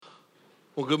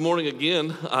Well, good morning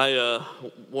again. I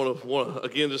want to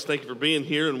again just thank you for being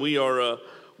here, and we are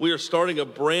starting a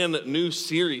brand new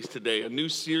series today. A new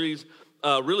series,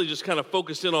 really just kind of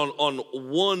focused in on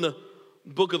one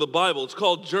book of the Bible. It's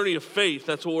called Journey of Faith.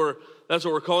 That's what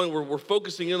we're calling. We're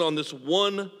focusing in on this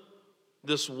one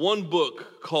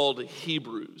book called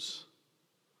Hebrews,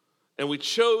 and we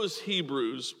chose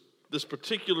Hebrews, this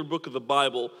particular book of the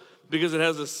Bible, because it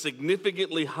has a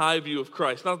significantly high view of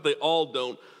Christ. Not that they all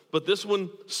don't, but this one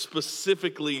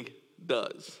specifically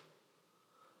does.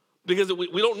 Because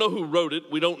we don't know who wrote it.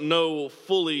 We don't know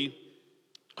fully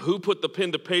who put the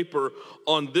pen to paper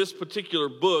on this particular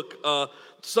book.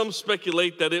 Some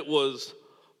speculate that it was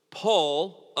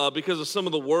Paul because of some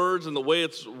of the words and the way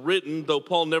it's written, though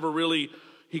Paul never really,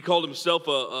 he called himself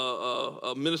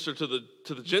a minister to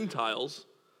the Gentiles.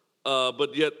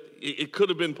 But yet it could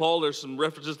have been Paul. There's some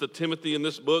references to Timothy in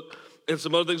this book. And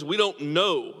some other things we don't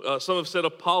know. Some have said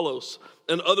Apollos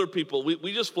and other people.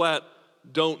 We just flat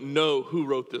don't know who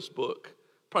wrote this book.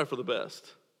 Probably for the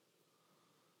best.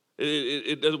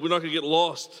 We're not going to get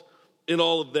lost in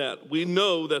all of that. We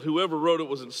know that whoever wrote it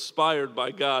was inspired by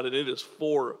God, and it is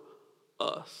for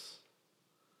us.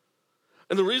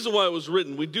 And the reason why it was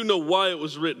written, we do know why it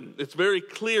was written. It's very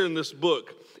clear in this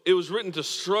book. It was written to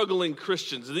struggling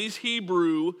Christians. These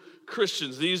Hebrew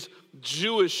Christians, these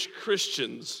Jewish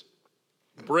Christians,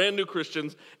 brand new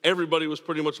Christians. Everybody was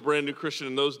pretty much brand new Christian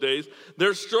in those days.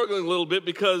 They're struggling a little bit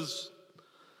because,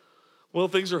 well,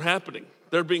 things are happening.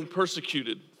 They're being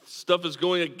persecuted. Stuff is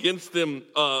going against them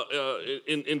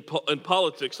in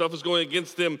politics. Stuff is going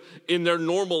against them in their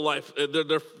normal life.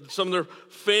 Some of their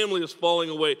family is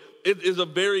falling away. It is a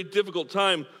very difficult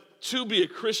time to be a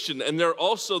Christian. And they're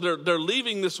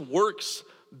leaving this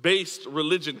works-based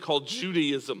religion called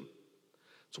Judaism.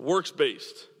 It's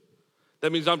works-based.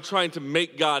 That means I'm trying to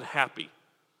make God happy,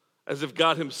 as if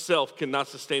God himself cannot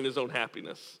sustain his own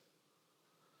happiness.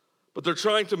 But they're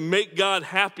trying to make God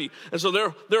happy. And so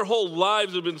their whole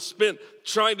lives have been spent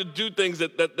trying to do things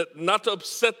that not to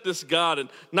upset this God and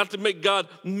not to make God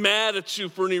mad at you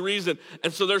for any reason.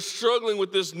 And so they're struggling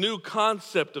with this new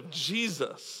concept of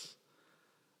Jesus.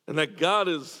 And that God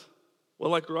is,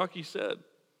 well, like Rocky said,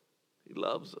 he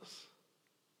loves us.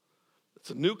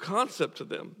 It's a new concept to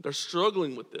them. They're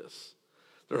struggling with this.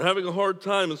 They're having a hard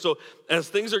time. And so as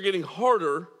things are getting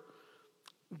harder,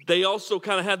 they also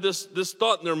kind of had this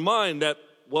thought in their mind that,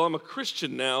 well, I'm a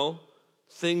Christian now,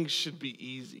 things should be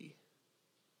easy.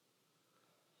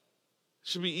 It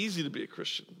should be easy to be a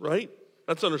Christian, right?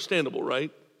 That's understandable,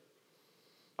 right?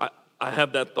 I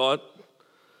have that thought.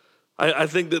 I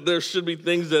think that there should be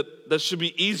things that should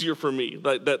be easier for me.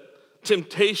 That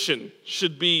temptation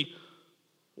should be,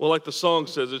 well, like the song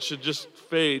says, it should just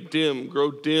fade, dim,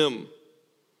 grow dim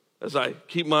as I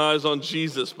keep my eyes on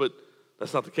Jesus. But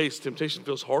that's not the case. Temptation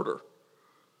feels harder.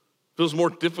 Feels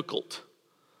more difficult.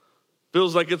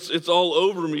 Feels like it's all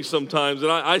over me sometimes.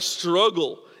 And I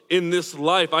struggle in this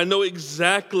life. I know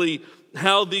exactly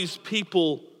how these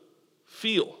people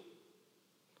feel.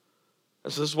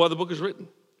 And so this is why the book is written.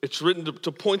 It's written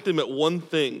to point them at one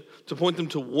thing, to point them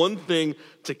to one thing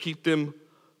to keep them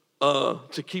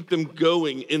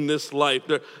going in this life.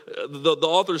 The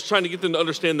author is trying to get them to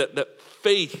understand that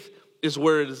faith is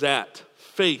where it is at.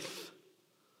 Faith.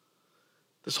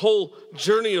 This whole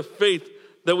journey of faith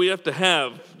that we have to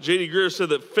have. J.D. Greear said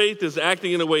that faith is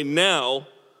acting in a way now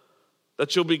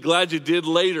that you'll be glad you did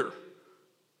later.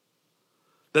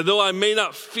 That though I may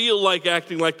not feel like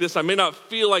acting like this, I may not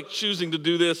feel like choosing to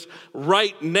do this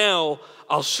right now,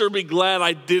 I'll sure be glad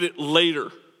I did it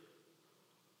later.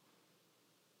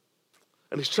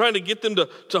 And he's trying to get them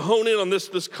to hone in on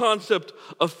this concept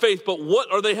of faith. But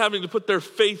what are they having to put their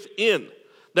faith in?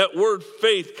 That word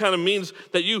faith kind of means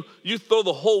that you throw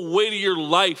the whole weight of your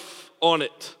life on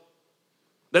it.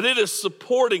 That it is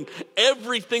supporting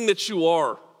everything that you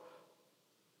are.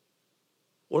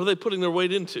 What are they putting their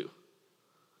weight into?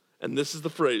 And this is the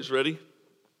phrase, ready?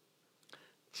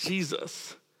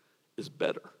 Jesus is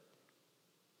better.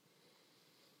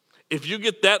 If you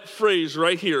get that phrase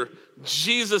right here,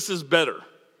 Jesus is better,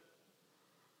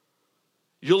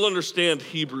 you'll understand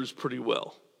Hebrews pretty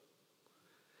well.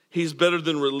 He's better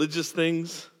than religious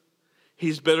things.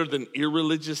 He's better than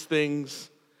irreligious things.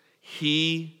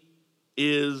 He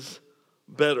is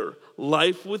better.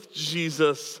 Life with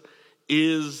Jesus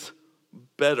is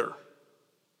better.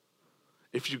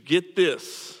 If you get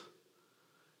this,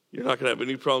 you're not going to have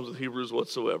any problems with Hebrews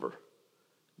whatsoever.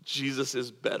 Jesus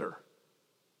is better.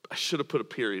 I should have put a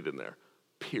period in there.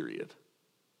 Period.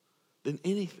 Than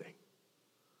anything.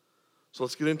 So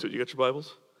let's get into it. You got your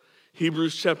Bibles?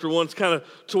 Hebrews chapter 1, it's kind of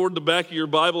toward the back of your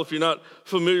Bible. If you're not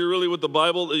familiar really with the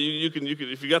Bible, you can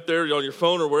if you got there on your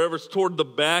phone or wherever, it's toward the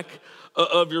back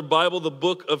of your Bible, the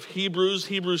book of Hebrews.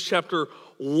 Hebrews chapter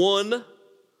 1,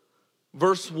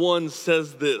 verse 1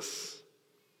 says this: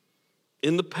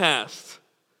 in the past,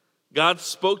 God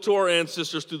spoke to our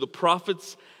ancestors through the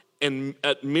prophets and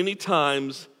at many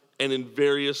times and in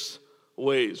various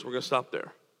ways. We're going to stop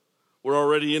there. We're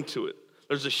already into it.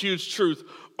 There's a huge truth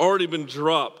already been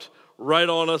dropped right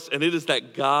on us, and it is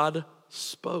that God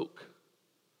spoke.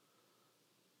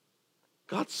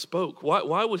 God spoke.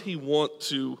 Why would he want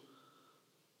to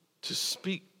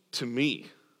speak to me?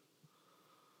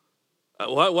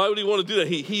 Why would he want to do that?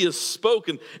 He has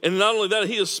spoken, and not only that,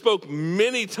 he has spoke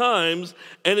many times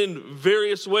and in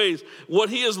various ways. What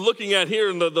he is looking at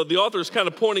here, and the author is kind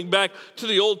of pointing back to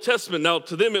the Old Testament. Now,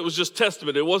 to them, it was just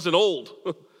Testament. It wasn't old.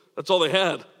 That's all they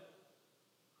had.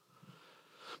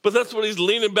 But that's what he's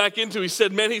leaning back into. He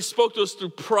said, man, he spoke to us through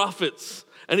prophets,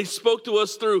 and he spoke to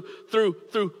us through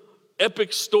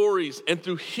epic stories and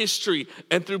through history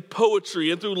and through poetry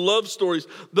and through love stories.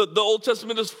 The Old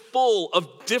Testament is full of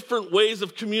different ways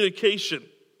of communication.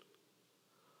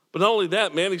 But not only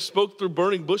that, man, he spoke through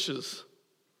burning bushes,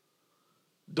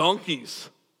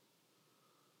 donkeys,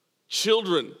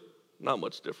 children, not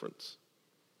much difference.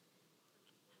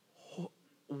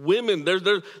 Women,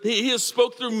 he has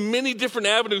spoke through many different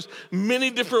avenues, many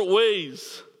different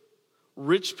ways.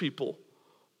 Rich people,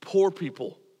 poor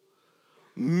people,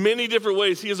 many different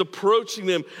ways. He is approaching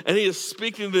them and he is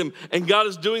speaking to them. And God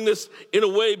is doing this in a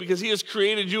way because he has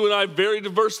created you and I very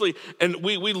diversely. And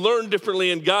we learn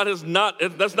differently, and God has not,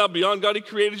 that's not beyond God. He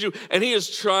created you and he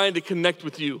is trying to connect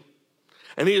with you.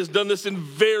 And he has done this in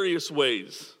various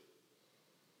ways.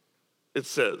 It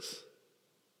says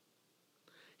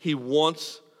he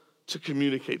wants to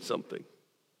communicate something.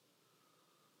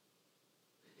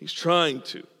 He's trying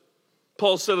to.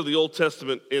 Paul said of the Old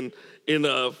Testament in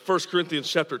 1 Corinthians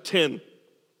chapter 10,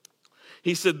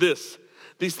 he said this: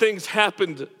 these things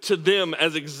happened to them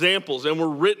as examples and were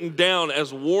written down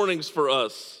as warnings for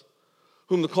us,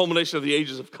 whom the culmination of the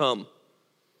ages have come.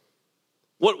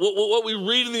 What we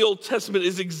read in the Old Testament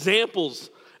is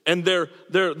examples, and they're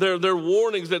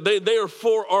warnings that they are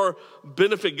for our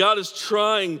benefit. God is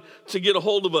trying to get a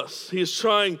hold of us. He is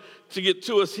trying to get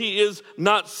to us. He is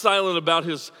not silent about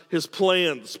his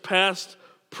plans, past,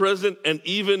 present, and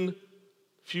even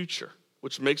future,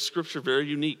 which makes Scripture very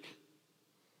unique.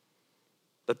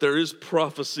 That there is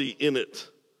prophecy in it.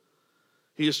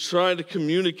 He is trying to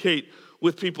communicate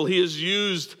with people. He has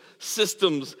used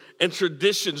systems and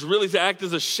traditions really to act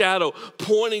as a shadow,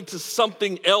 pointing to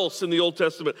something else in the Old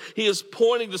Testament. He is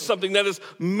pointing to something that is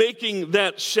making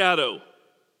that shadow.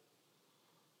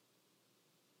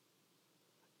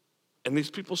 And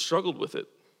these people struggled with it.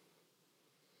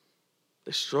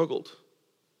 They struggled.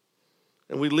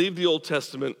 And we leave the Old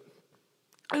Testament,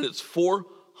 and it's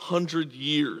 400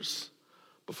 years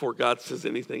before God says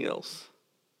anything else.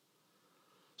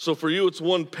 So for you, it's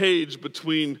one page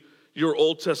between your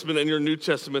Old Testament and your New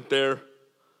Testament there.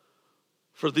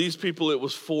 For these people, it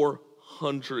was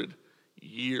 400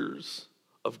 years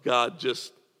of God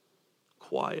just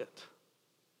quiet.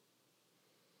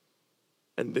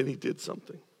 And then he did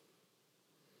something.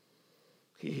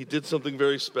 He did something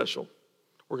very special.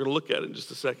 We're going to look at it in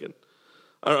just a second.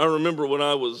 I remember when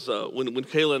I was, when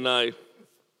Kayla and I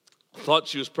thought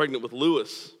she was pregnant with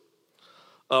Lewis,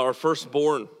 our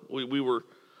firstborn, we were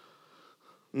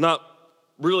not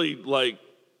really like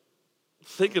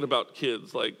thinking about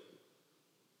kids. Like,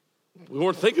 we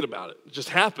weren't thinking about it. It just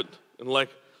happened. And like,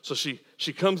 so she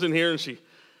comes in here and she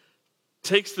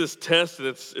takes this test, and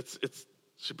it's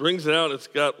she brings it out. It's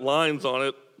got lines on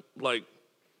it, like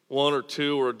 1 or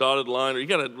 2 or a dotted line, or you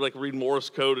got to like read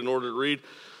Morse code in order to read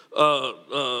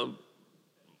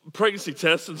pregnancy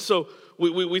tests. And so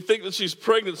we think that she's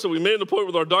pregnant. So we made an appointment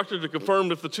with our doctor to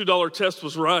confirm if the $2 test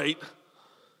was right.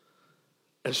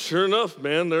 And sure enough,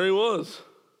 man, there he was.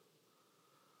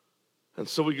 And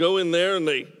so we go in there, and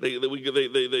they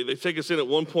take us in at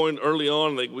one point early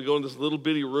on. We go in this little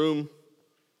bitty room.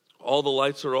 All the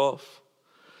lights are off.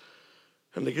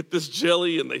 And they get this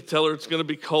jelly, and they tell her it's going to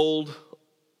be cold.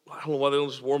 I don't know why they don't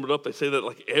just warm it up. They say that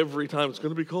like every time, it's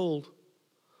going to be cold.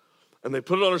 And they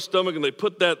put it on her stomach, and they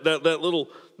put that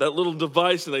little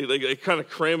device, and they kind of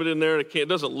cram it in there, and it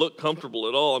doesn't look comfortable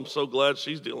at all. I'm so glad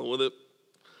she's dealing with it.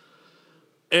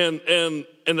 And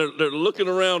they're looking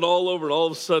around all over, and all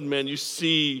of a sudden, man, you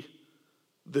see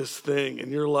this thing, and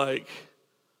you're like,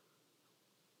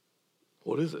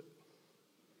 what is it?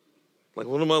 Like,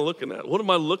 what am I looking at? What am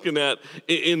I looking at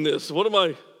in this?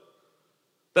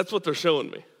 That's what they're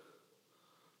showing me,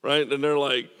 right? And they're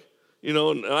like,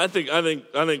 And I think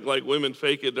like women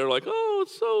fake it. They're like, oh,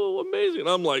 it's so amazing. And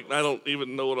I'm like, I don't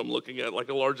even know what I'm looking at, like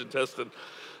a large intestine.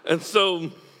 And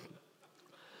so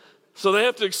they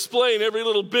have to explain every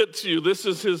little bit to you. This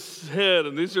is his head,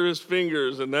 and these are his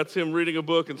fingers, and that's him reading a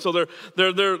book. And so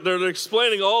they're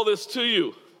explaining all this to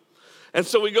you. And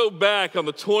so we go back on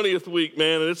the 20th week,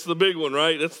 man, and it's the big one,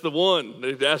 right? It's the one.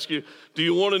 They ask you, do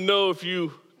you want to know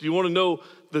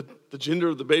the gender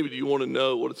of the baby? Do you want to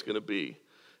know what it's going to be?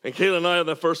 And Kayla and I on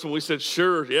that first one, we said,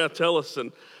 sure, yeah, tell us.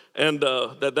 And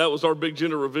that was our big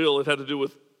gender reveal. It had to do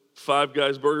with Five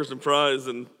Guys burgers and fries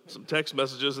and some text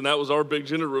messages, and that was our big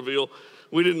gender reveal.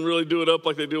 We didn't really do it up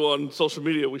like they do on social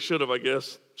media. We should have, I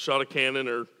guess, shot a cannon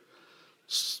or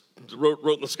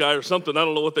wrote in the sky or something. I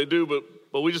don't know what they do,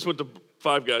 but we just went to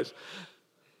Five Guys.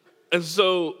 And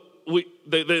so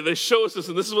they show us this,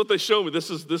 and this is what they show me. This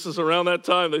is around that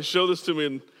time. They show this to me,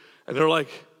 and they're like,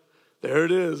 there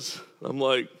it is. I'm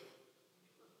like,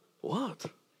 what?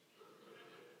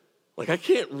 Like, I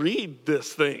can't read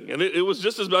this thing. And it was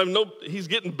just as, I know he's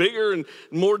getting bigger and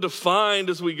more defined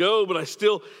as we go, but I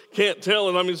still can't tell.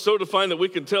 And I mean, so defined that we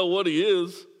can tell what he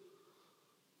is.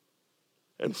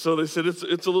 And so they said, it's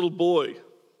a little boy.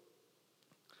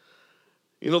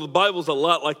 The Bible's a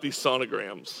lot like these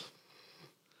sonograms.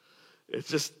 It's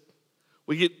just,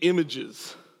 we get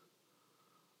images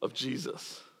of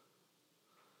Jesus.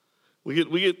 We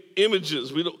get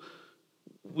images.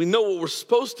 We know what we're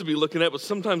supposed to be looking at, but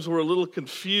sometimes we're a little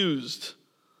confused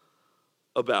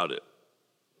about it.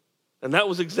 And that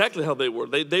was exactly how they were.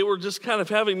 They were just kind of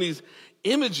having these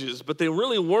images, but they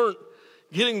really weren't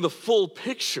getting the full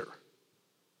picture.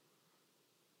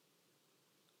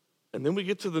 And then we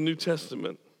get to the New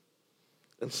Testament,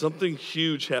 and something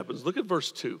huge happens. Look at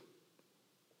verse 2.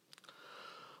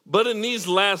 But in these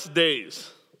last days,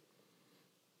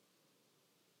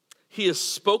 he has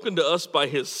spoken to us by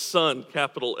his Son,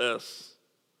 capital S,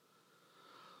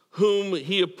 whom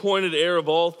he appointed heir of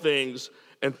all things,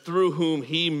 and through whom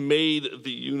he made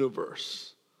the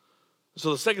universe.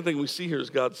 So the second thing we see here is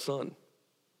God's Son.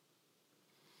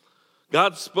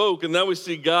 God spoke, and now we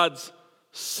see God's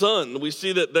Son. We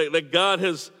see that God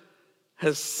has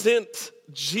sent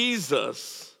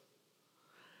Jesus,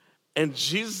 and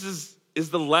Jesus is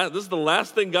the last. This is the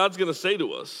last thing God's going to say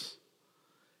to us.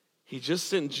 He just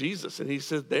sent Jesus, and he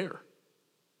said there.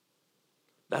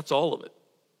 That's all of it.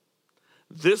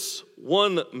 This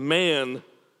one man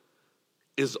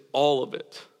is all of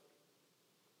it.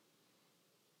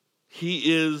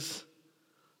 He is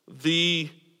the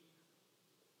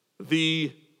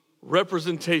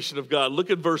representation of God. Look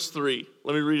at verse 3.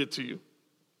 Let me read it to you.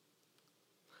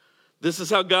 This is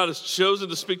how God has chosen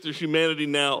to speak to humanity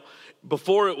now.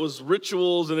 Before it was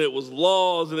rituals and it was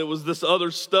laws and it was this other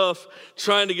stuff,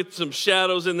 trying to get some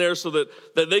shadows in there so that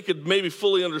they could maybe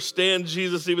fully understand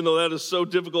Jesus, even though that is so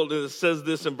difficult. And it says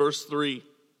this in verse 3.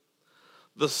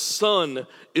 The Son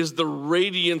is the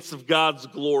radiance of God's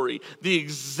glory, the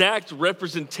exact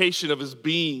representation of his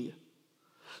being,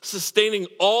 sustaining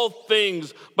all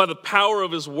things by the power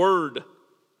of his word.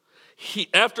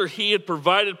 After he had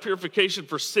provided purification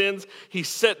for sins, he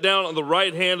sat down on the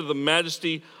right hand of the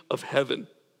majesty of heaven.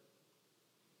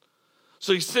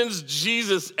 So he sends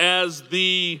Jesus as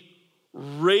the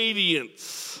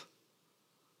radiance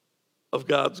of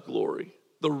God's glory.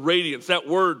 The radiance, that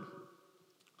word,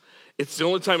 it's the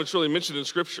only time it's really mentioned in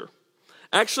Scripture.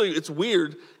 Actually, it's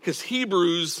weird because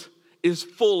Hebrews is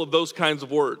full of those kinds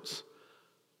of words.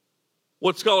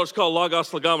 What scholars call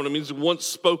logos logomena means once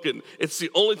spoken. It's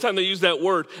the only time they use that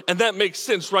word, and that makes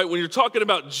sense, right? When you're talking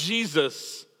about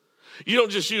Jesus, you don't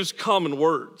just use common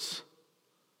words.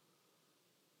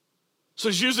 So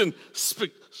he's using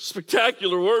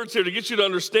spectacular words here to get you to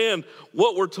understand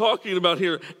what we're talking about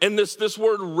here. And this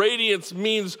word radiance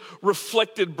means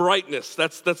reflected brightness.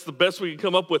 That's the best we can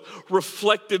come up with.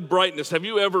 Reflected brightness. Have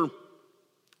you ever...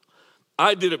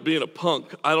 I did it being a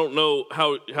punk. I don't know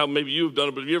how maybe you've done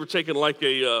it, but have you ever taken like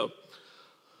a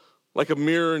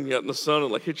mirror and got in the sun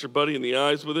and like hit your buddy in the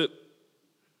eyes with it?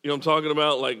 You know what I'm talking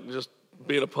about? Like just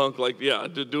being a punk, like, yeah,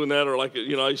 doing that. Or like,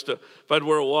 I used to, if I'd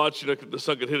wear a watch, the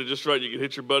sun could hit it just right. You could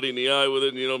hit your buddy in the eye with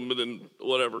it, and then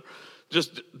whatever.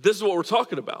 Just, this is what we're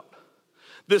talking about.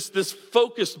 This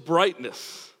focused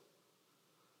brightness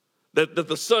that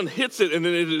the sun hits it and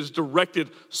then it is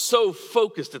directed so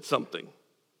focused at something.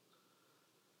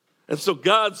 And so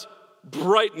God's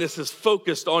brightness is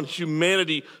focused on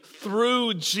humanity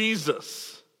through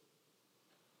Jesus.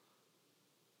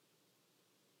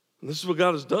 And this is what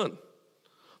God has done.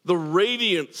 The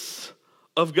radiance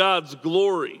of God's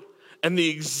glory and the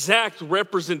exact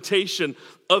representation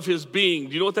of his being.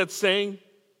 Do you know what that's saying?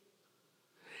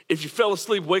 If you fell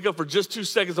asleep, wake up for just 2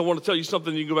 seconds. I want to tell you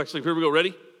something. You can go back to sleep. Here we go.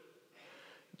 Ready?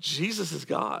 Jesus is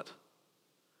God,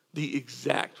 the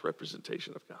exact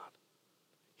representation of God.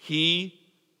 He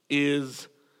is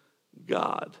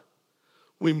God.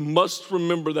 We must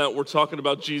remember that when we're talking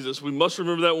about Jesus. We must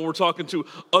remember that when we're talking to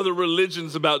other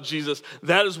religions about Jesus.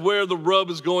 That is where the rub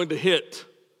is going to hit.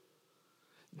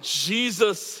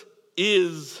 Jesus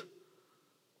is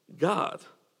God.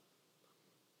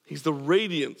 He's the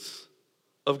radiance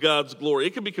of God's glory.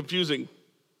 It can be confusing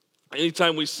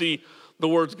anytime we see the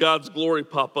words God's glory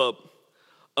pop up.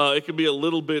 It can be a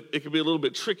little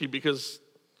bit tricky because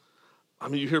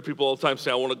you hear people all the time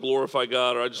say, I want to glorify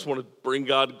God, or I just want to bring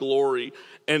God glory.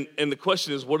 And the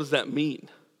question is, what does that mean?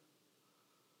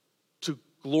 To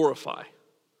glorify.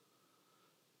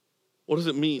 What does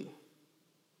it mean?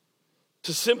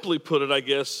 To simply put it, I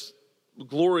guess,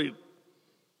 glory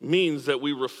means that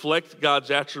we reflect God's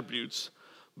attributes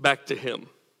back to Him.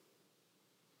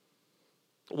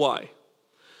 Why?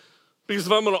 Because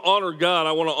if I'm going to honor God,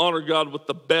 I want to honor God with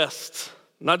the best.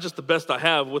 Not just the best I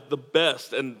have, with the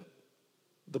best. And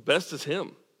the best is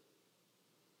Him.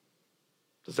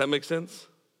 Does that make sense?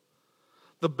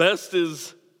 The best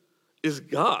is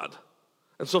God.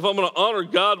 And so if I'm going to honor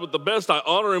God with the best, I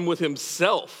honor Him with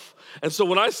Himself. And so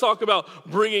when I talk about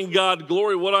bringing God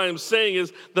glory, what I am saying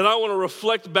is that I want to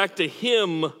reflect back to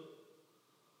Him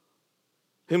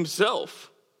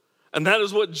Himself. And that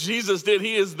is what Jesus did.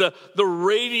 He is the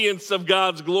radiance of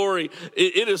God's glory.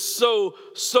 It is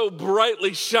so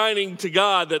brightly shining to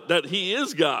God that He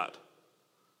is God.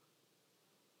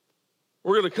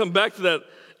 We're going to come back to that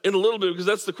in a little bit because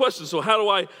that's the question. So how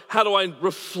do I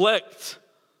reflect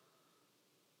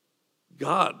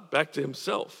God back to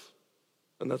Himself?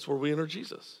 And that's where we enter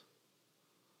Jesus.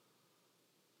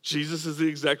 Jesus is the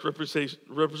exact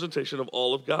representation of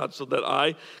all of God, so that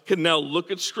I can now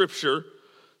look at Scripture,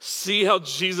 see how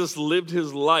Jesus lived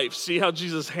His life, see how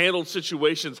Jesus handled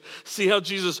situations, see how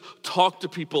Jesus talked to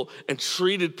people and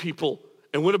treated people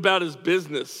and went about His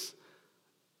business.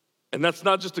 And that's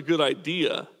not just a good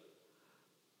idea.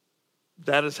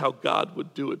 That is how God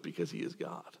would do it because He is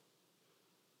God.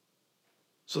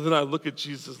 So then I look at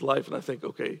Jesus' life and I think,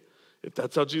 okay, if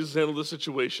that's how Jesus handled the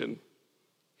situation,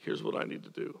 here's what I need to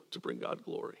do to bring God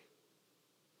glory.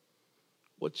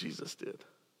 What Jesus did.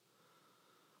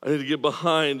 I need to get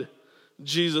behind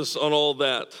Jesus on all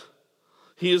that.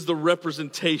 He is the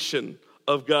representation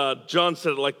of God. John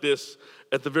said it like this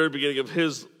at the very beginning of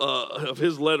his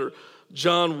letter.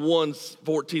 John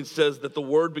 1:14 says that the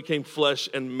Word became flesh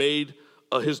and made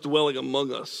His dwelling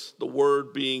among us, the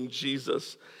Word being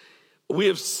Jesus. We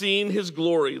have seen His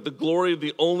glory, the glory of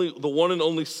the one and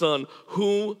only Son,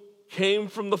 who came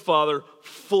from the Father,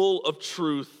 full of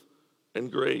truth and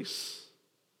grace.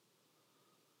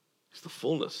 He's the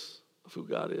fullness of who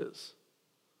God is.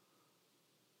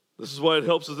 This is why it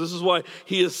helps us. This is why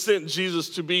He has sent Jesus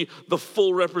to be the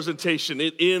full representation.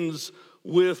 It ends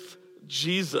with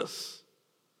Jesus.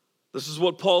 This is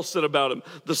what Paul said about Him.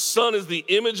 The Son is the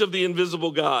image of the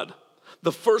invisible God,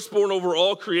 the firstborn over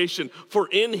all creation. For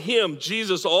in Him,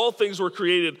 Jesus, all things were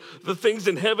created, the things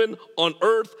in heaven, on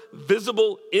earth,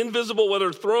 visible, invisible,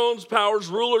 whether thrones, powers,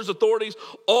 rulers, authorities,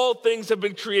 all things have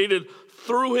been created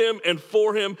through Him and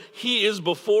for Him. He is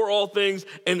before all things,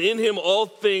 and in Him all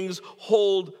things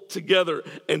hold together.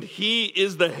 And He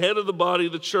is the head of the body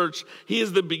of the church. He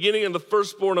is the beginning and the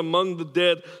firstborn among the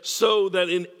dead, so that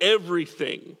in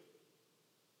everything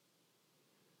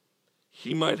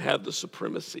He might have the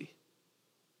supremacy.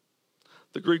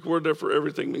 The Greek word there for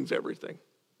everything means everything.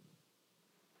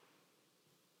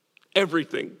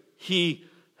 Everything. He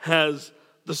has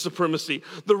the supremacy.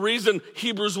 The reason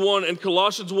Hebrews 1 and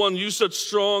Colossians 1 use such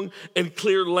strong and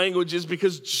clear language is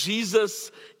because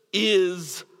Jesus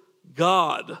is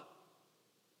God.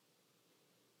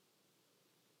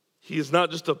 He is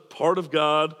not just a part of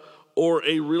God or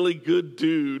a really good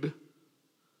dude.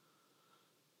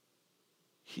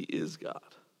 He is God.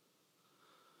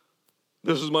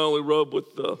 This is my only rub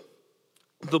with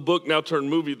the book now turned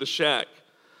movie, The Shack.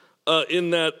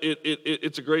 In that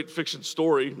it's a great fiction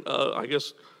story, I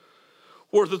guess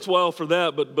worth its while for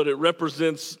that, but it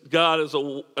represents God as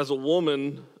a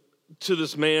woman to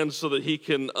this man so that he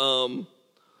can kind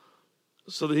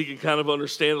of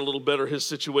understand a little better his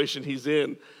situation he's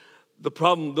in. The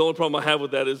only problem I have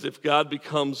with that is if God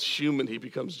becomes human, He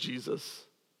becomes Jesus.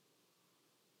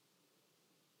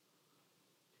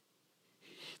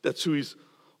 That's who He's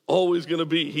always going to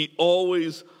be. He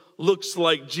always looks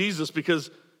like Jesus because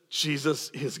Jesus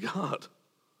is God.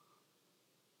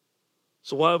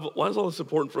 So why is all this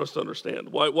important for us to understand?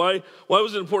 Why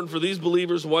was it important for these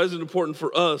believers? Why is it important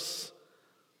for us?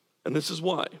 And this is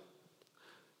why.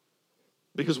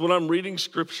 Because when I'm reading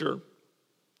Scripture,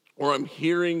 or I'm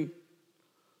hearing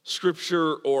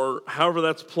Scripture, or however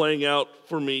that's playing out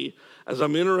for me, as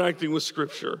I'm interacting with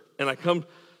Scripture, and I come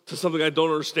to something I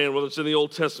don't understand, whether it's in the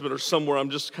Old Testament or somewhere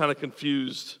I'm just kind of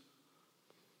confused,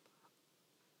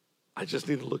 I just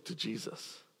need to look to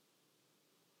Jesus.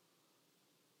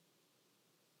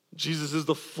 Jesus is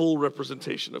the full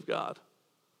representation of God.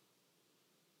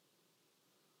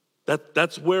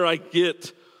 That's where I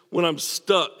get when I'm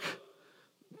stuck.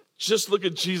 Just look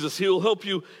at Jesus. He'll help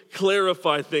you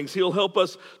clarify things. He'll help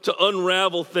us to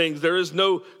unravel things. There is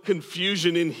no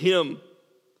confusion in him.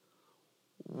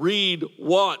 Read,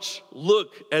 watch,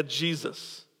 look at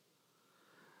Jesus.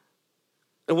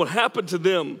 And what happened to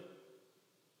them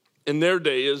in their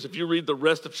day is, if you read the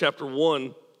rest of chapter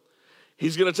 1,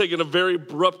 he's going to take a very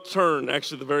abrupt turn.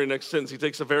 Actually, the very next sentence, he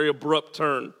takes a very abrupt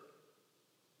turn.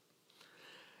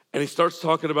 And he starts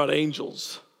talking about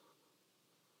angels.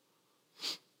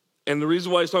 And the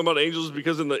reason why he's talking about angels is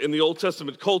because in the Old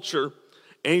Testament culture,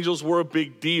 angels were a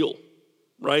big deal,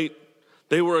 right?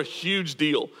 They were a huge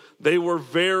deal. They were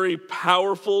very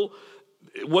powerful.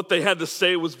 What they had to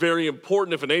say was very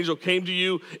important. If an angel came to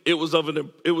you, it was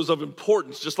of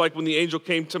importance. Just like when the angel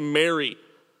came to Mary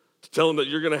to tell him that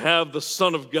you're going to have the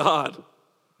Son of God.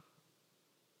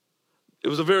 It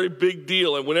was a very big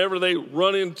deal. And whenever they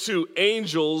run into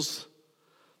angels,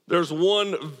 there's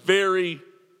one very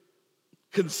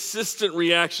consistent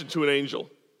reaction to an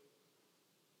angel: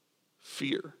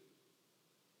 fear.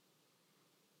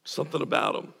 Something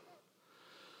about them.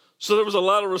 So there was a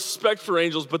lot of respect for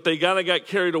angels, but they kind of got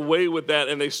carried away with that,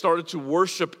 and they started to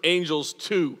worship angels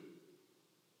too.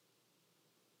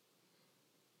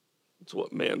 That's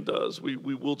what man does. We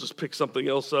will just pick something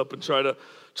else up and try to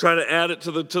add it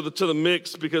to the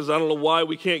mix, because I don't know why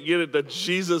we can't get it that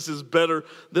Jesus is better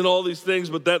than all these things,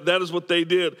 but that is what they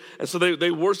did. And so they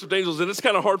worshiped angels, and it's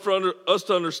kind of hard for us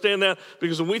to understand that,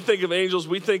 because when we think of angels,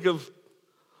 we think of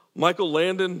Michael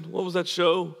Landon. What was that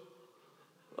show?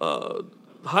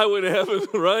 Highway to Heaven,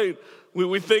 right?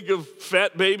 We think of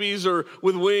fat babies or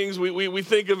with wings. We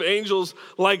think of angels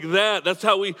like that. That's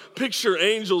how we picture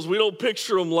angels. We don't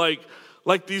picture them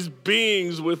like these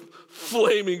beings with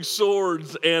flaming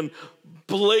swords and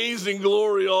blazing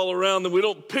glory all around them. We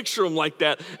don't picture them like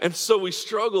that. And so we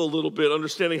struggle a little bit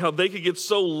understanding how they could get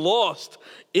so lost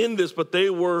in this, but they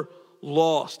were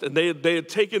lost. And they had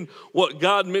taken what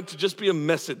God meant to just be a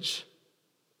message.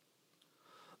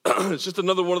 It's just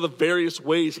another one of the various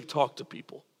ways he talked to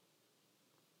people.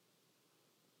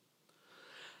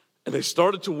 And they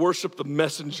started to worship the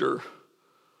messenger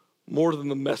more than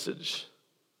the message.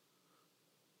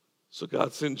 So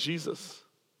God sent Jesus.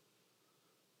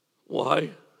 Why?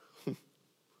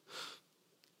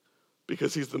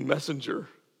 Because he's the messenger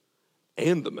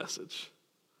and the message.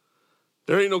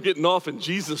 There ain't no getting off in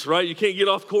Jesus, right? You can't get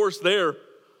off course there.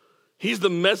 He's the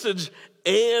message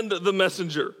and the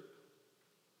messenger.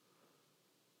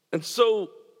 And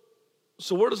so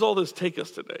where does all this take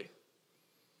us today?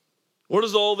 Where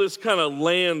does all this kind of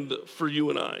land for you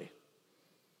and I?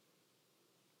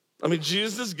 I mean,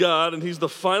 Jesus is God, and he's the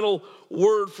final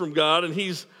word from God, and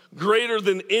he's greater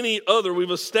than any other. We've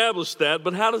established that,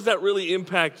 but how does that really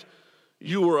impact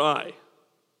you or I?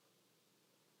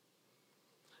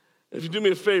 If you do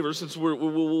me a favor, since we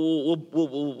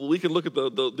can look at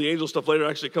the angel stuff later.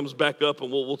 Actually, it comes back up, and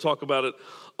we'll talk about it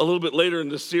a little bit later in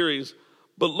this series.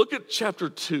 But look at chapter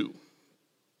 2.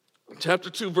 Chapter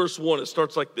 2, verse 1, it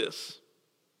starts like this.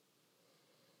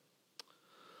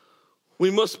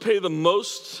 We must pay the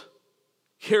most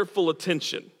careful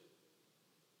attention,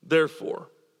 therefore,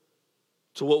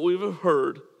 to what we've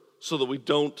heard, so that we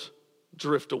don't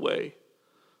drift away.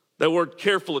 That word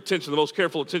careful attention, the most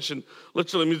careful attention,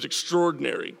 literally means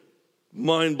extraordinary,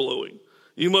 mind-blowing.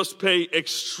 You must pay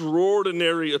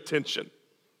extraordinary attention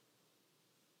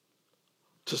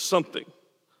to something,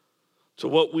 to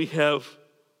what we have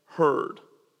heard.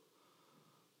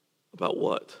 About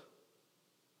what?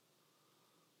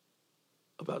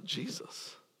 About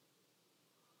Jesus.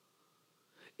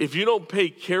 If you don't pay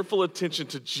careful attention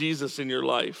to Jesus in your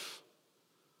life,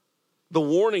 the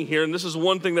warning here, and this is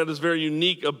one thing that is very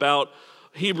unique about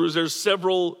Hebrews, there's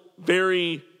several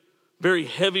very, very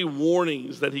heavy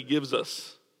warnings that he gives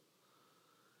us.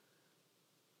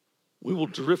 We will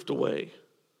drift away.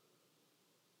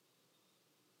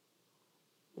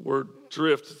 The word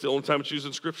drift is the only time it's used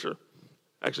in Scripture.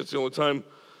 Actually, it's the only time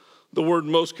the word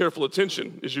most careful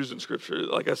attention is used in Scripture.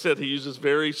 Like I said, he uses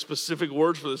very specific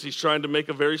words for this. He's trying to make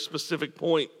a very specific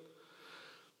point.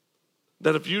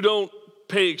 That if you don't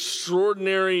pay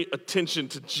extraordinary attention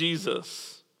to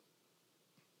Jesus,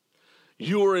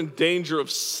 you are in danger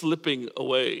of slipping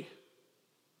away,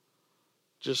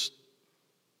 just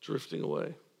drifting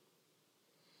away,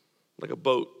 like a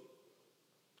boat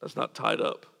that's not tied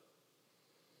up.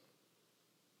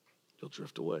 You'll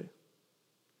drift away.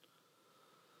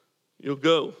 You'll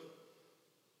go.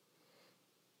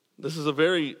 This is a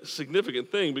very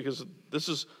significant thing because this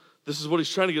is what he's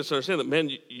trying to get us to understand, that, man,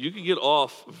 you can get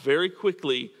off very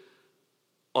quickly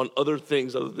on other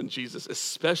things other than Jesus,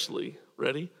 especially,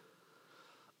 ready?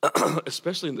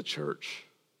 Especially in the church.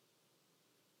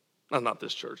 Not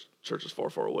this church. Church is far,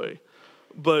 far away.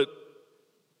 But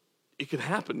it can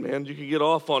happen, man. You can get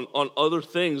off on other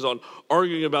things, on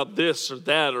arguing about this or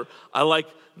that, or I like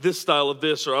this style of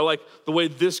this, or I like the way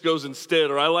this goes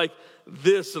instead, or I like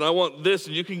this and I want this,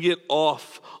 and you can get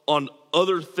off on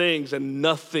other things, and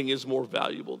nothing is more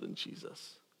valuable than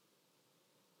Jesus.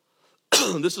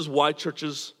 This is why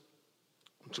churches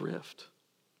drift.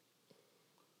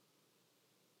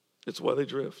 It's why they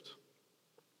drift.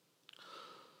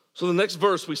 So the next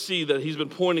verse, we see that he's been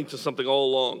pointing to something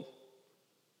all along.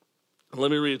 And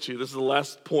let me read it to you. This is the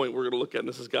last point we're going to look at, and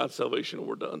this is God's salvation, and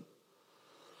we're done.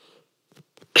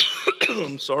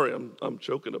 I'm sorry, I'm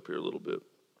choking up here a little bit.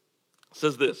 It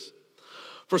says this: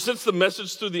 for since the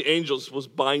message through the angels was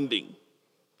binding,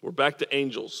 we're back to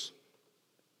angels.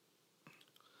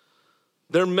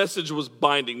 Their message was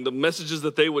binding. The messages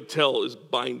that they would tell is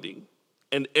binding.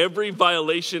 And every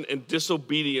violation and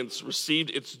disobedience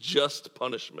received its just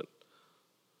punishment.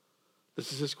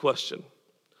 This is his question.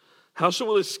 How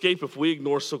shall we escape if we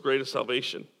ignore so great a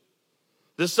salvation?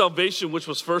 This salvation, which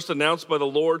was first announced by the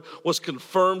Lord, was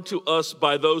confirmed to us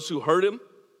by those who heard him.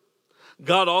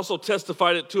 God also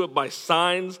testified it to it by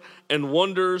signs and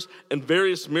wonders and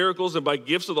various miracles and by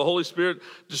gifts of the Holy Spirit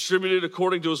distributed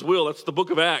according to his will. That's the book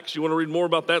of Acts. You want to read more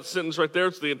about that sentence right there?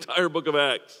 It's the entire book of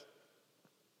Acts.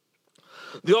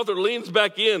 The author leans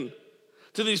back in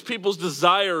to these people's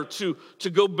desire to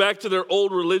go back to their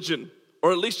old religion,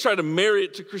 or at least try to marry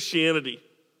it to Christianity.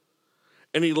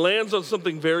 And he lands on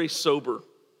something very sober.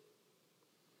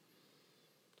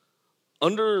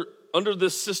 Under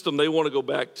this system they want to go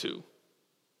back to,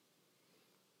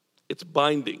 it's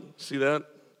binding. See that?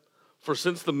 For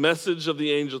since the message of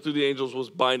the angel through the angels was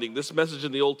binding, this message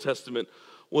in the Old Testament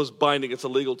was binding. It's a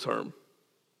legal term.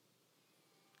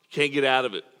 You can't get out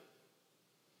of it.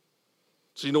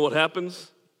 So you know what happens?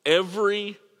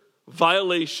 Every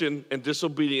violation and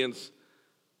disobedience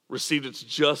received its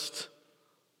just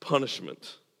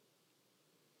punishment.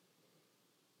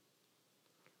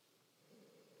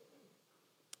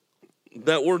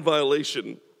 That word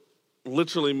violation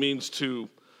literally means to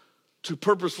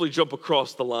purposely jump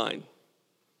across the line.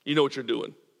 You know what you're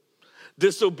doing.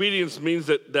 Disobedience means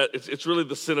that it's really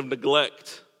the sin of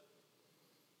neglect.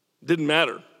 Didn't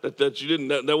matter that you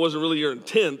didn't, that wasn't really your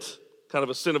intent, kind of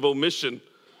a sin of omission.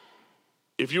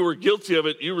 If you were guilty of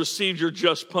it, you received your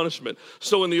just punishment.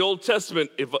 So in the Old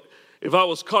Testament, if I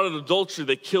was caught in adultery,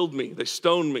 they killed me, they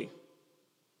stoned me.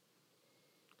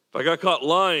 If I got caught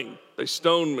lying, they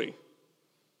stoned me,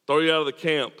 throw you out of the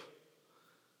camp.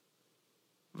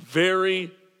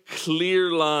 Very clear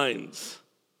lines,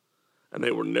 and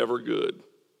they were never good.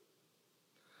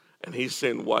 And he's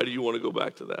saying, why do you want to go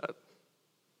back to that?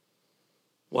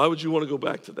 Why would you want to go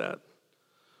back to that?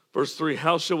 Verse 3,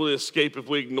 how shall we escape if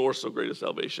we ignore so great a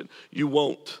salvation? You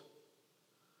won't.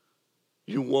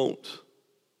 You won't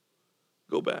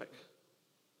go back.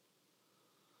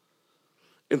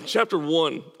 In chapter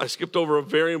 1, I skipped over a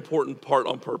very important part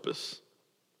on purpose.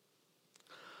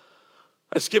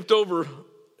 I skipped over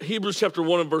Hebrews chapter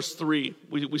 1 and verse 3.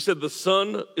 We said the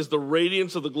Son is the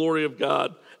radiance of the glory of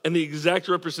God and the exact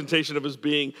representation of his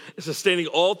being, and sustaining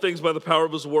all things by the power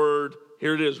of his word.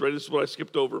 Here it is, right? This is what I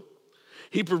skipped over.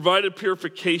 He provided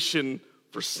purification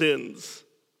for sins.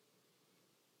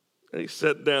 And he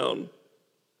sat down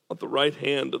at the right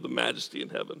hand of the majesty in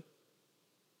heaven.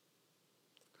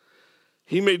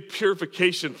 He made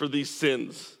purification for these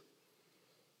sins.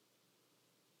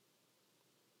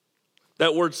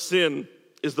 That word sin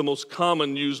is the most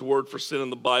common used word for sin in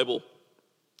the Bible.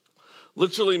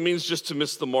 Literally means just to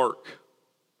miss the mark.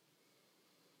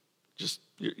 Just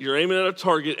you're aiming at a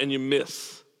target and you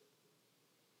miss.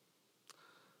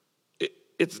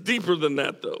 It's deeper than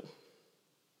that, though.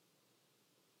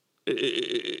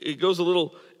 It goes a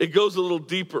little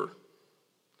deeper.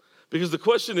 Because the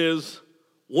question is,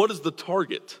 what is the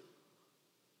target?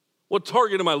 What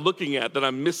target am I looking at that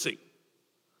I'm missing?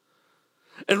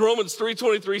 And Romans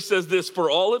 3:23 says this: for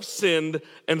all have sinned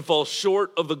and fall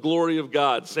short of the glory of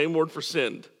God. Same word for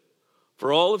sinned.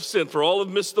 For all have sinned, for all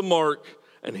have missed the mark,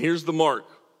 and here's the mark.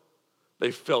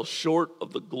 They fell short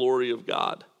of the glory of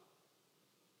God.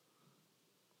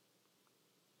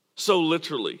 So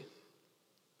literally,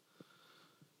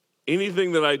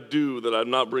 anything that I do that I'm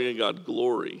not bringing God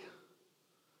glory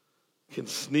can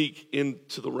sneak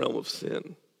into the realm of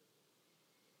sin.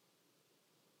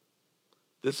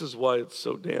 This is why it's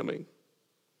so damning.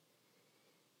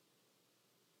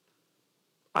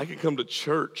 I can come to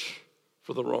church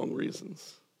for the wrong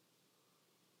reasons,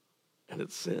 and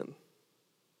it's sin.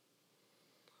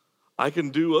 I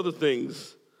can do other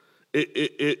things.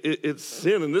 It's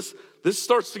sin, and this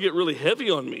starts to get really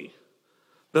heavy on me,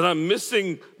 that I'm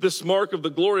missing this mark of the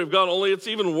glory of God. Only it's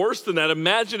even worse than that.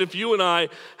 Imagine if you and I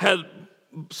had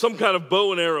some kind of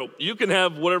bow and arrow. You can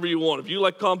have whatever you want. If you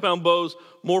like compound bows,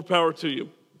 more power to you.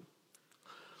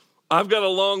 I've got a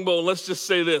longbow, and let's just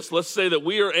say this. Let's say that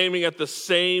we are aiming at the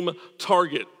same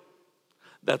target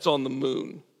that's on the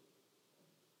moon.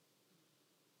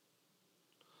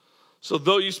 So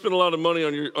though you spend a lot of money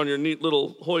on your neat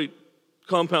little Hoyt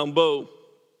compound bow,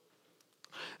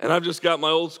 and I've just got my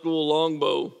old school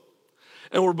longbow,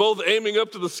 and we're both aiming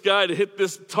up to the sky to hit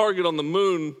this target on the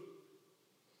moon,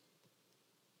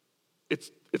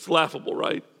 it's laughable,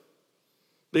 right?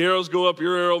 The arrows go up.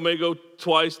 Your arrow may go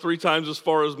twice, 3 times as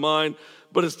far as mine,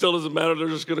 but it still doesn't matter. They're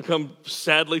just going to come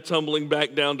sadly tumbling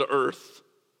back down to earth,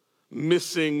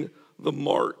 missing the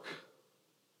mark.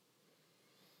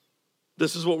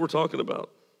 This is what we're talking about.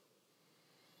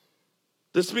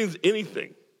 This means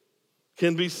anything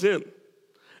can be sin.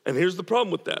 And here's the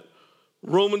problem with that.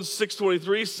 Romans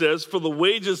 6:23 says, for the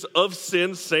wages of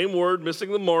sin, same word,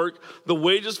 missing the mark, the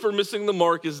wages for missing the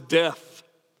mark is death.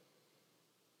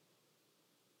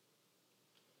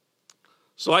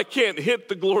 So I can't hit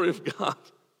the glory of God,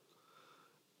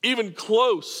 even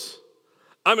close.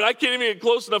 I mean, I can't even get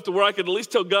close enough to where I could at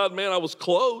least tell God, man, I was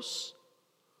close,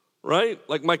 right?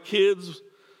 Like my kids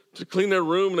to clean their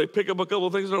room, and they pick up a couple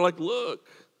of things, and they're like, look.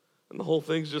 And the whole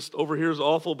thing's just over here is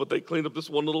awful, but they cleaned up this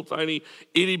one little tiny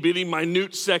itty-bitty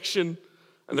minute section,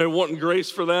 and they're wanting grace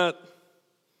for that.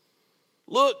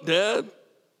 Look, Dad.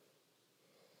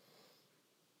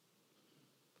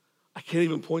 I can't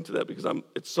even point to that because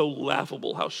it's so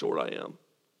laughable how short I am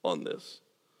on this.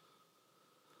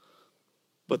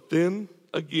 But then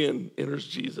again enters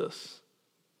Jesus.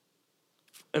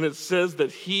 And it says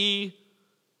that he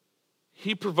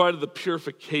provided the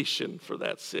purification for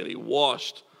that sin. He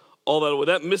washed all that away.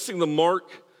 That missing the mark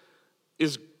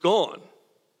is gone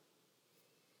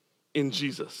in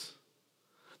Jesus.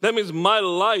 That means my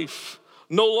life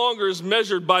no longer is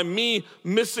measured by me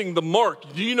missing the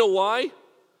mark. Do you know why?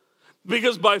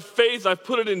 Because by faith, I've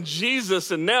put it in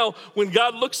Jesus, and now when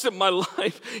God looks at my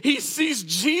life, he sees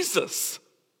Jesus.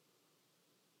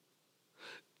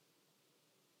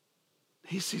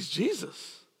 He sees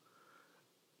Jesus.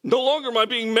 No longer am I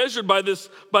being measured by this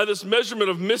measurement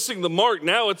of missing the mark.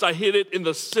 Now it's I hit it in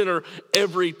the center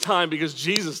every time because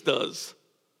Jesus does.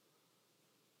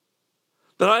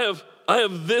 That I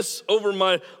have this over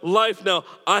my life now.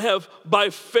 I have,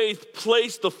 by faith,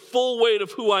 placed the full weight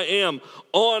of who I am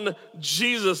on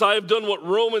Jesus. I have done what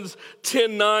Romans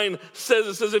 10:9 says.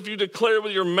 It says, if you declare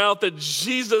with your mouth that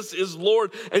Jesus is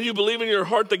Lord and you believe in your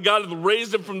heart that God has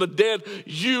raised him from the dead,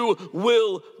 you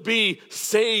will be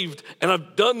saved. And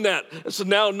I've done that. And so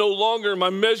now no longer am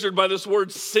I measured by this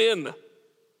word sin.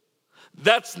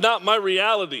 That's not my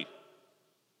reality.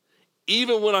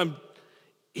 Even when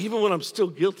I'm still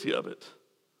guilty of it.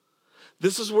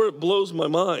 This is where it blows my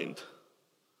mind.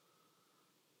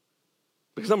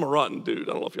 Because I'm a rotten dude.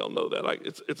 I don't know if y'all know that.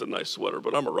 It's a nice sweater,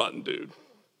 but I'm a rotten dude.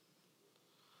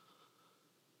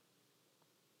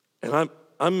 And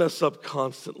I mess up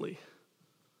constantly.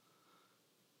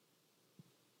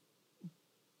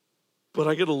 But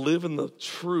I get to live in the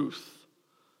truth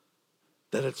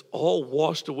that it's all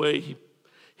washed away.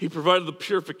 He provided the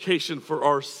purification for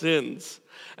our sins.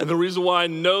 And the reason why I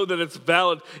know that it's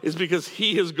valid is because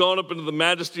he has gone up into the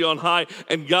majesty on high,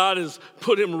 and God has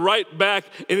put him right back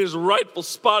in his rightful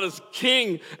spot as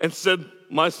king and said,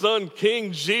 my son,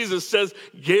 King Jesus, says,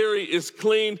 Gary is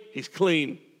clean. He's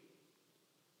clean.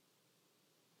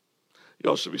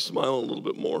 Y'all should be smiling a little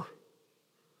bit more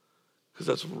because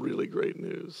that's really great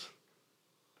news.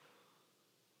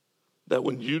 That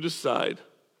when you decide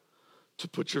to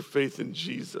put your faith in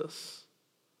Jesus,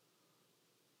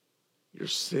 your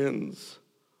sins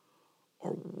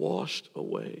are washed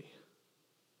away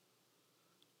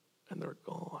and they're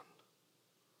gone.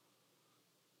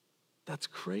 That's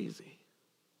crazy.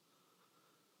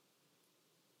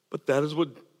 But that is what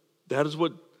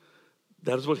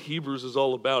Hebrews is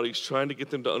all about. He's trying to get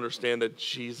them to understand that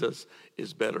Jesus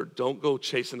is better. Don't go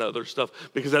chasing that other stuff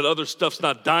because that other stuff's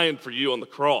not dying for you on the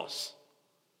cross.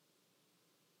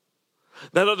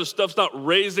 That other stuff's not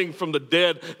raising from the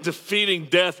dead, defeating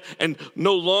death, and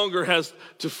no longer has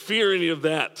to fear any of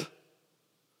that.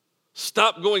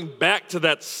 Stop going back to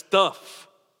that stuff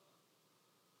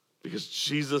because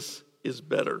Jesus is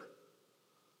better.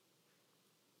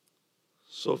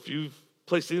 So if you've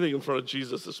placed anything in front of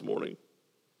Jesus this morning,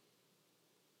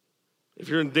 if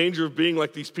you're in danger of being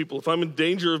like these people, if I'm in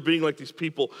danger of being like these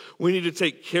people, we need to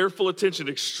take careful attention,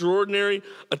 extraordinary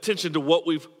attention to what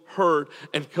we've heard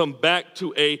and come back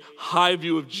to a high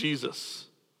view of Jesus.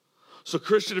 So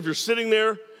Christian, if you're sitting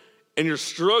there and you're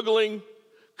struggling,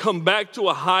 come back to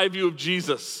a high view of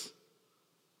Jesus.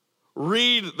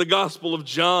 Read the Gospel of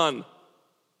John.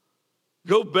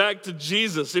 Go back to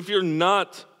Jesus. If you're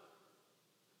not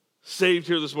saved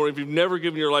here this morning, if you've never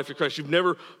given your life to Christ, you've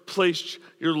never placed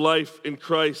your life in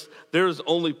Christ, there is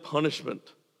only punishment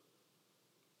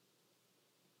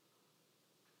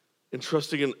in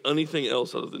trusting in anything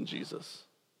else other than Jesus.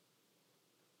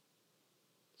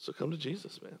 So come to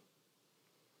Jesus, man. It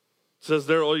says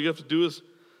there, all you have to do is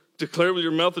declare with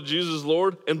your mouth that Jesus is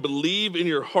Lord and believe in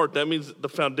your heart. That means the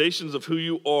foundations of who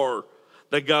you are,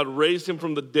 that God raised him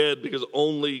from the dead because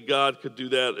only God could do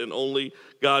that and only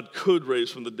God could raise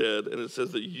from the dead. And it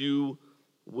says that you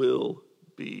will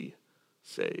be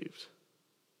saved.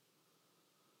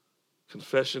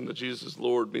 Confession that Jesus is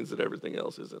Lord means that everything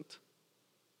else isn't.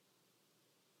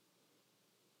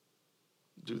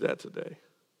 Do that today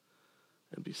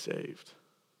and be saved.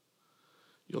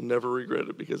 You'll never regret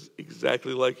it because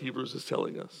exactly like Hebrews is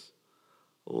telling us,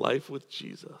 life with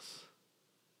Jesus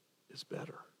is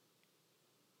better.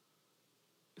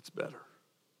 It's better.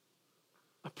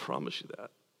 I promise you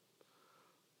that.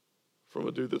 From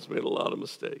a dude that's made a lot of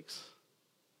mistakes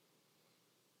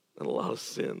and a lot of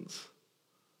sins,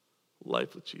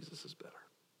 life with Jesus is better.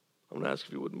 I'm going to ask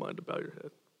if you wouldn't mind to bow your head.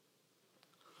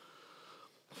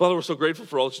 Father, we're so grateful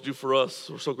for all that you do for us.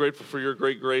 We're so grateful for your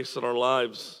great grace in our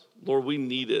lives. Lord, we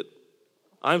need it.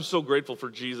 I'm so grateful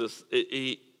for Jesus.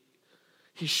 He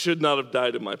should not have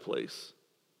died in my place.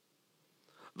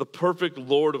 The perfect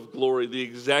Lord of glory, the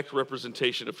exact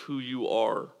representation of who you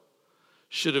are,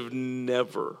 should have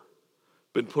never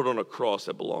been put on a cross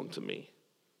that belonged to me.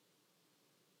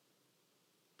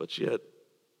 But yet,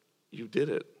 you did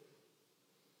it.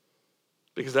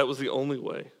 Because that was the only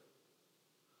way.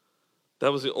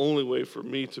 That was the only way for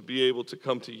me to be able to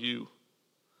come to you,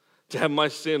 to have my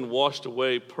sin washed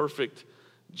away. Perfect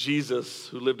Jesus,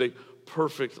 who lived a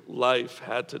perfect life,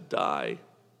 had to die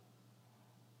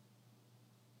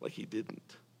like he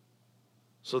didn't,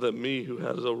 so that me, who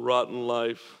has a rotten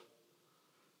life,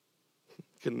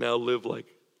 can now live like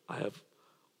I have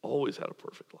always had a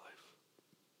perfect life.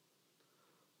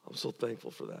 I'm so thankful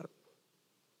for that.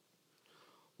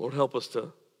 Lord, help us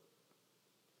to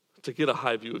get a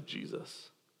high view of Jesus,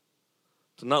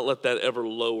 to not let that ever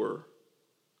lower,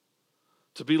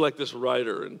 to be like this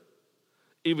writer and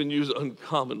even use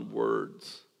uncommon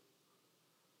words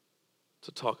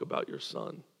to talk about your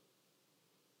Son,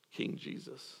 King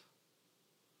Jesus.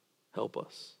 Help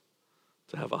us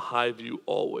to have a high view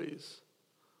always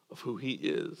of who he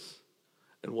is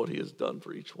and what he has done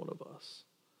for each one of us.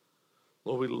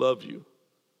 Lord, we love you.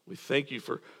 We thank you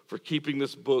for keeping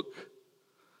this book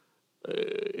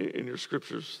in your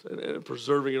scriptures and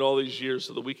preserving it all these years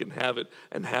so that we can have it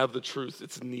and have the truth.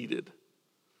 It's needed.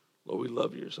 Lord, we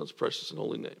love you. In your Son's precious and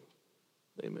holy name.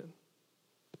 Amen.